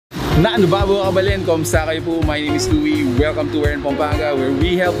Ano ba mga kabalin? Kamusta kayo po? My name is Louie. Welcome to Where in Pampanga, where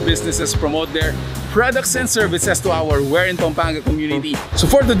we help businesses promote their products and services to our Where in Pampanga community. So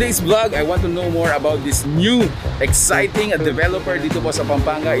for today's vlog, I want to know more about this new exciting developer dito po sa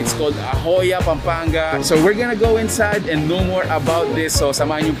Pampanga. It's called Ajoya Pampanga. So we're gonna go inside and know more about this. So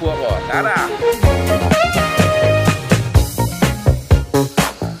samahan niyo po ako. Tara!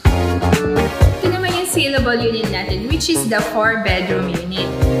 Ito naman yung saleable unit natin, which is the 4-bedroom unit.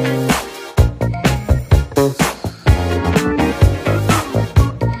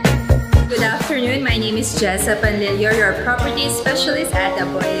 Good afternoon, my name is Gezza Panlilio, your property specialist at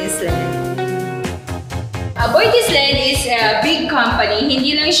AboitizLand. AboitizLand is a big company.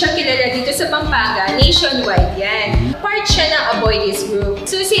 Hindi lang siya kilala dito sa Pampanga, nationwide yan. Part siya ng Aboitiz Group.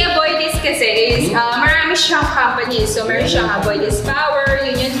 So si Aboitiz kasi is, marami siyang company. So meron siyang Aboitiz Power,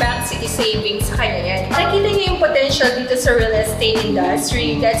 Union Bank, City Savings, sa kanya yan. Nakita niya yung potential dito sa real estate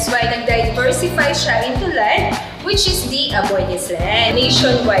industry. That's why nag-diversify siya into land, which is the AboitizLand.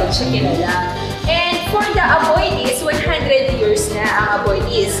 Nationwide siya kilala. And for the Aboitiz, 100 years na ang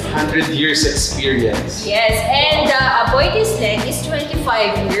Aboitiz. 100 years experience. Yes, and the AboitizLand is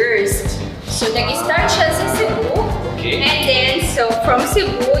 25 years. So nag-start siya sa Cebu. Okay. And then, so from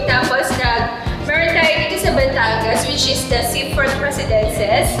Cebu, tapos meron tayo dito sa Batangas, which is the seafront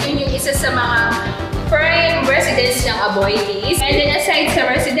residences. Yun yung isa sa mga prime residence ng Aboitiz. And then aside sa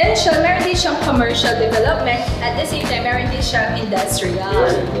residential, meron din siyang commercial development. At the same time, meron din siyang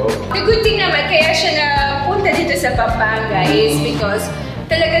industrial. The good thing naman, kaya siya napunta dito sa Pampanga is because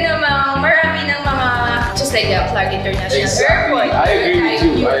talaga namang marami ng mga, just like the Clark International Airport, I agree with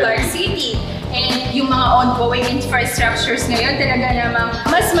you. New Clark City, and yung mga ongoing infrastructures ngayon, talaga namang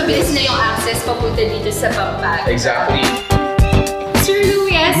mas mabilis na yung access papunta dito sa Pampanga. Exactly. Sir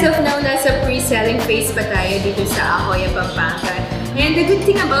Louie, as of now, nasa pre-selling phase pa tayo dito sa Ajoya Pampanga. And the good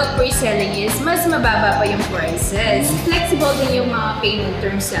thing about pre-selling is mas mababa pa yung prices. Flexible din yung mga payment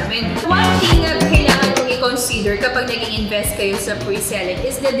terms namin. One thing na kailangan kong i-consider kapag nag-invest kayo sa pre-selling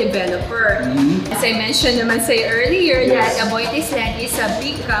is the developer. As I mentioned naman sa'yo earlier, that AboitizLand is a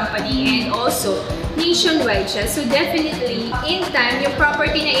big company and also nationwide siya. So definitely, in time, yung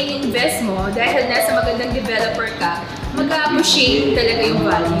property na in-invest mo, dahil nasa magandang developer ka, mag-appreciate talaga yung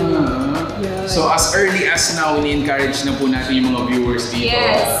value. So as early as now, ini-encourage na po natin yung mga viewers dito.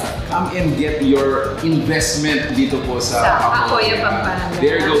 Yes. Come and get your investment dito po sa Ajoya Pampanga.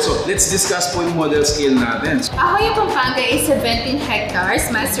 There you go. So let's discuss po yung model scale natin. Ajoya Pampanga is 17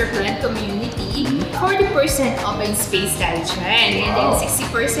 hectares master plan community. 40% open space tayo dyan. And then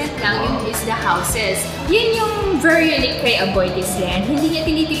 60% lang yung is the houses. Yan yung very unique kay AboitizLand. Hindi niya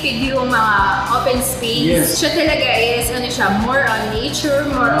tinitipid yung mga open space. Yes. Siya talaga is, more on nature,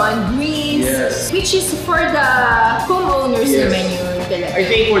 more on greens. Yes. Which is for the homeowners naman yun talaga. I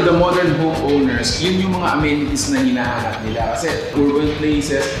think for the modern homeowners, yun yung mga amenities na hinahanap nila. Kasi urban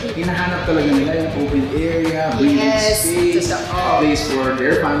places, hinahanap talaga nila yung open area, breathing space, a place for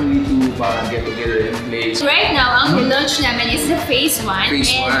their family to parang get together in place. Right now, ang launch namin is the phase 1.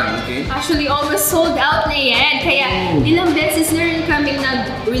 Phase 1, okay. Actually, almost sold out na yan. Kaya ilang beses na rin kami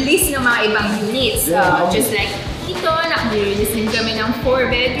nag-release ng mga ibang units. Just like ito, nag-release din kami ng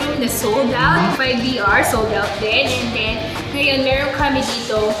 4-bedroom na sold out. 5BR, sold out din. And then, ngayon, meron kami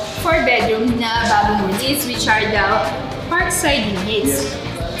dito 4-bedroom na bagong units, which are the parkside units.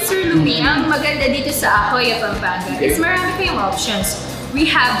 Sir Louie, ang maganda dito sa Ajoya Pampanga is marami kayong options. We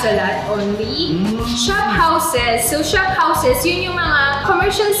have the lot only. Shop houses. So shop houses, yun yung mga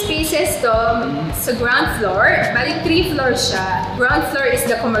commercial spaces to sa ground floor. Balik 3 floors siya. Ground floor is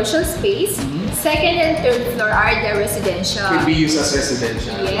the commercial space. Second and third floor are the residential. Could be used as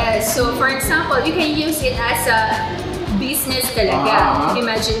residential. Yes. So for example, you can use it as a business talaga.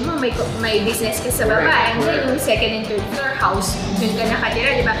 Imagine mo, may business ka sa baba, and then yung second and third floor house, dun ka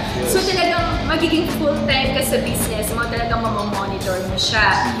nakatira, di ba? So talagang magiging full-time ka sa business mo, talagang mamamonitor mo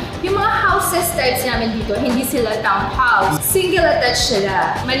siya. Yung mga houses types namin dito, hindi sila townhouse. Single attached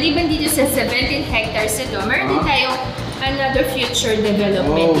sila. Maliban dito sa 17 hectares ito, meron din tayong another future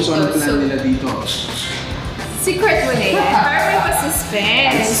development dito. So ano plan nila dito? Secret mo na yan. Para may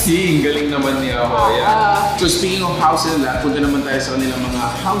pa-suspense. See, galing naman ni Ajoya. So speaking of houses, punta naman tayo sa kanilang mga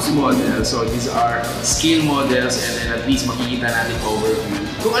house models. So these are scale models, and then at least makikita natin overview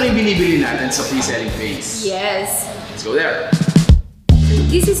kung ano yung binibili natin sa pre-selling phase. Yes. Let's go there.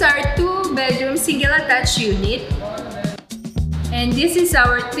 This is our 2-bedroom single attached unit. And this is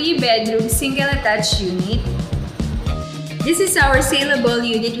our 3-bedroom single attached unit. This is our saleable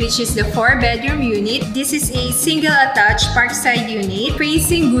unit, which is the 4-bedroom unit. This is a single attached parkside unit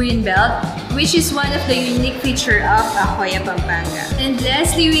facing greenbelt, which is one of the unique feature of Ajoya Pampanga. And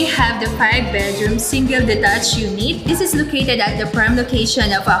lastly, we have the 5-bedroom single detached unit. This is located at the prime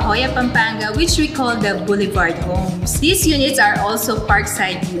location of Ajoya Pampanga, which we call the Boulevard Homes. These units are also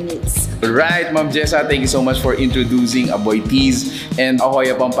parkside units. Right, Ma'am Gezza, thank you so much for introducing Aboitiz and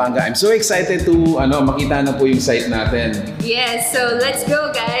Ajoya Pampanga. I'm so excited to makita na po yung site natin. Yes, so let's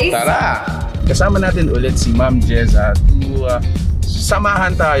go, guys! Tara! Kasama natin ulit si Ma'am Gezza to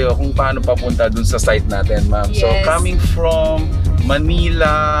samahan tayo kung paano papunta dun sa site natin, ma'am. Yes. So coming from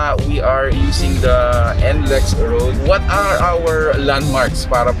Manila, we are using the Nlex Road. What are our landmarks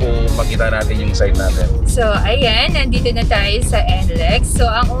para po makita natin yung site natin? So ayan, nandito na tayo sa Nlex. So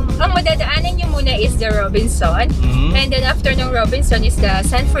ang madadaanan nyo muna is the Robinson. And then after ng Robinson is the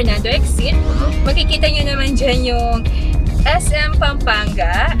San Fernando Exit. Makikita nyo naman dyan yung SM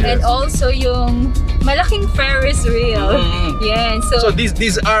Pampanga, yes, and also yung malaking Ferris wheel. Yan. So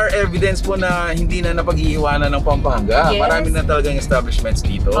these are evidence po na hindi na napag-iiwanan ng Pampanga. Yes. Marami na talagang establishments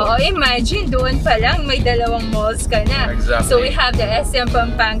dito. Oo, imagine, doon pa lang may 2 malls ka na. Exactly. So we have the SM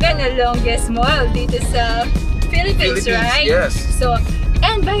Pampanga na longest mall dito sa Philippines, right? Yes. So,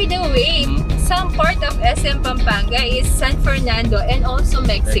 and by the way, some part of SM Pampanga is San Fernando and also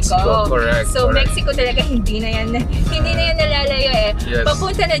Mexico. Correct. So correct. Mexico talaga hindi na yan nalalayo eh. Yes.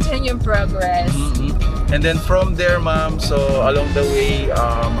 Papunta na dyan yung progress. And then from there, ma'am, so along the way,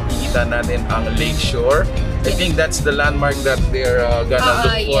 makikita natin ang Lakeshore. I think that's the landmark that they're gonna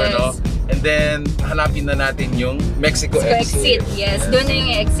look for, yes, no? And then hanapin na natin yung Mexico Exit. Yes, doon na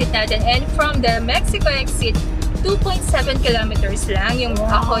yung exit natin. And from the Mexico Exit, 2.7 kilometers lang yung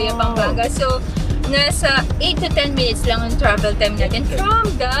Ajoya Pampanga. So, nasa 8 to 10 minutes lang ang travel time natin from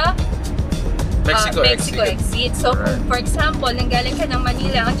the Mexico Exit. So, for example, nanggaling ka ng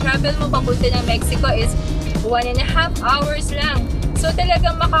Manila, ang travel mo papunta ng Mexico is 1.5 hours lang. So,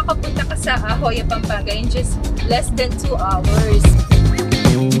 talagang makakapunta ka sa Ajoya Pampanga in just less than 2 hours.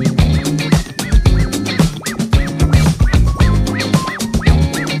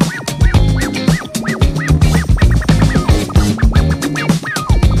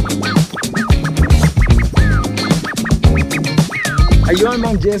 Ayun,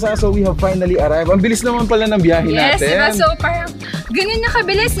 Ma'am Gezza, so we have finally arrived. Ang bilis naman pala ng biyahe natin. Yes, diba? So parang ganun na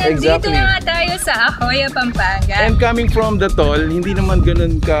kabilis. Nandito na nga tayo sa Ajoya Pampanga. And coming from the toll, hindi naman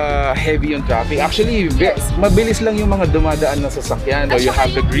ganun ka-heavy yung traffic. Actually, mabilis lang yung mga dumadaan na sasakyan. So, you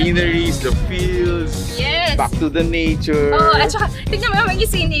have the greeneries, the fields, yes, back to the nature. Oh, at saka, tignan mo naman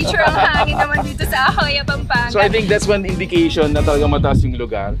yung nature ang hangin naman dito sa Ajoya Pampanga. So I think that's one indication na talaga mataas yung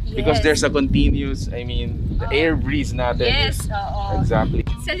lugar. Yes. Because there's a continuous, the air breeze natin. Yes, oo. Exactly.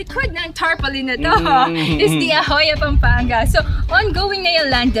 Sa likod ng tarpaulin na to is the Ajoya Pampanga. So, ongoing na yung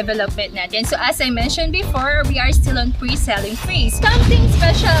land development natin. So, as I mentioned before, we are still on pre-selling phase. Something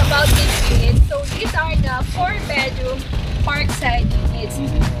special about this unit. So, these are the 4-bedroom parkside units.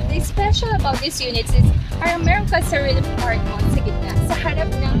 The special about these units is parang meron ka sarili apartment sa gitna, sa harap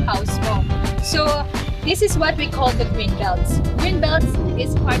ng house mo. So, this is what we call the greenbelts. Greenbelts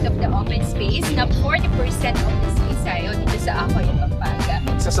is part of the open space na 40% of the space tayo dito sa Ajoya Pampanga.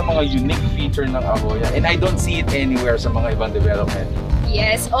 Isa sa mga unique feature ng Ajoya, and I don't see it anywhere sa mga ibang development.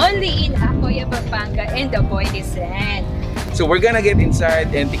 Yes, only in Ajoya Pampanga and AboitizLand. So we're gonna get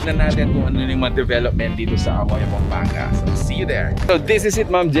inside and tignan natin kung ano yung mga development dito sa Ajoya Pampanga. So see you there. So this is it,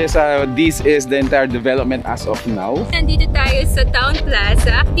 Ma'am Gezza. This is the entire development as of now. Nandito tayo sa Town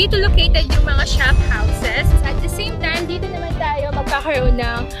Plaza. Dito located yung mga shop houses. At the same time, dito naman tayo magkakaroon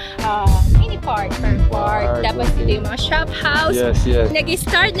ng mini park per park. Tapos dito yung mga shop house. Yes, yes.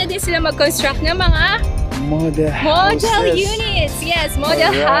 Nag-start na din sila mag-construct ng mga model units. Yes,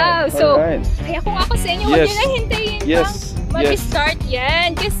 model house. So, kaya kung ako sa inyo, huwag nyo lang hintayin mag-start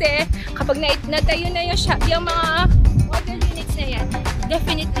yan. Kasi kapag natayo na yung mga model units na yan,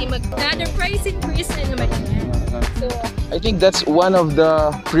 definitely another price increase na naman yan. So, I think that's one of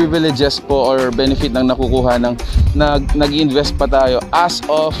the privileges po or benefit ng nakukuha ng nag-invest pa tayo as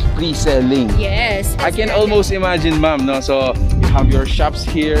of pre-selling. yes. I can almost imagine, ma'am, no? So, you have your shops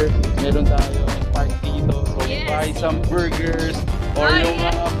here. Meron tayo park dito. So, you buy some burgers or yung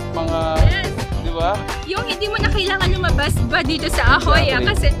mga di ba? Yung hindi mo na kailangan lumabas ba dito sa Ajoya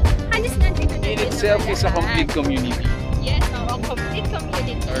kasi halos nandito na in itself is a complete community. Yes, complete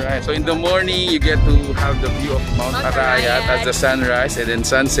community. Alright, so in the morning, you get to have the view of Mount Arayat as the sunrise, and then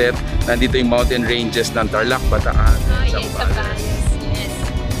sunset. Nandito yung mountain ranges ng Tarlac, Bataan, Zambales. Yes.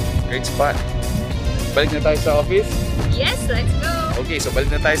 Great spot. Balik na tayo sa office? Yes, let's go. Okay, so balik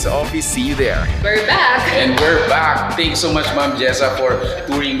na tayo sa office. See you there. We're back! And we're back. Thank you so much, Ma'am Gezza, for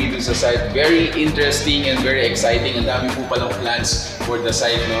touring me to sa site. Very interesting and very exciting. Ang dami po palang plans for the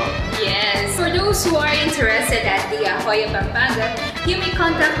site, no? Yes. For those who are interested at the Ajoya Pampanga, you may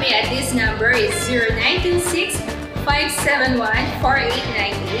contact me at this number. It's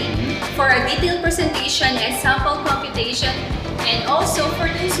 0926-571-4898 for a detailed presentation and sample computation. And also for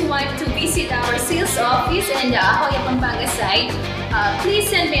those who want to visit our sales office and the Ajoya Pampanga site, please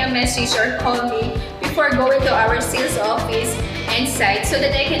send me a message or call me before going to our sales office and site so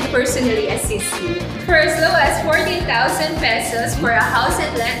that I can personally assist you. For as low as 14,000 pesos for a house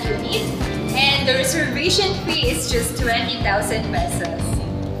and land unit, and the reservation fee is just 20,000 pesos.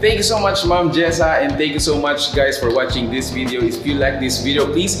 Thank you so much, Ma'am Gezza, and thank you so much, guys, for watching this video. If you like this video,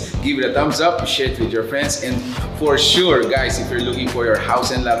 please give it a thumbs up, share it with your friends, and for sure, guys, if you're looking for your house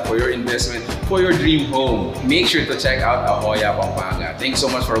and lot, for your investment, for your dream home, make sure to check out Ajoya Pampanga. Thanks so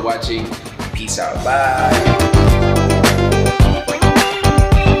much for watching. Peace out. Bye.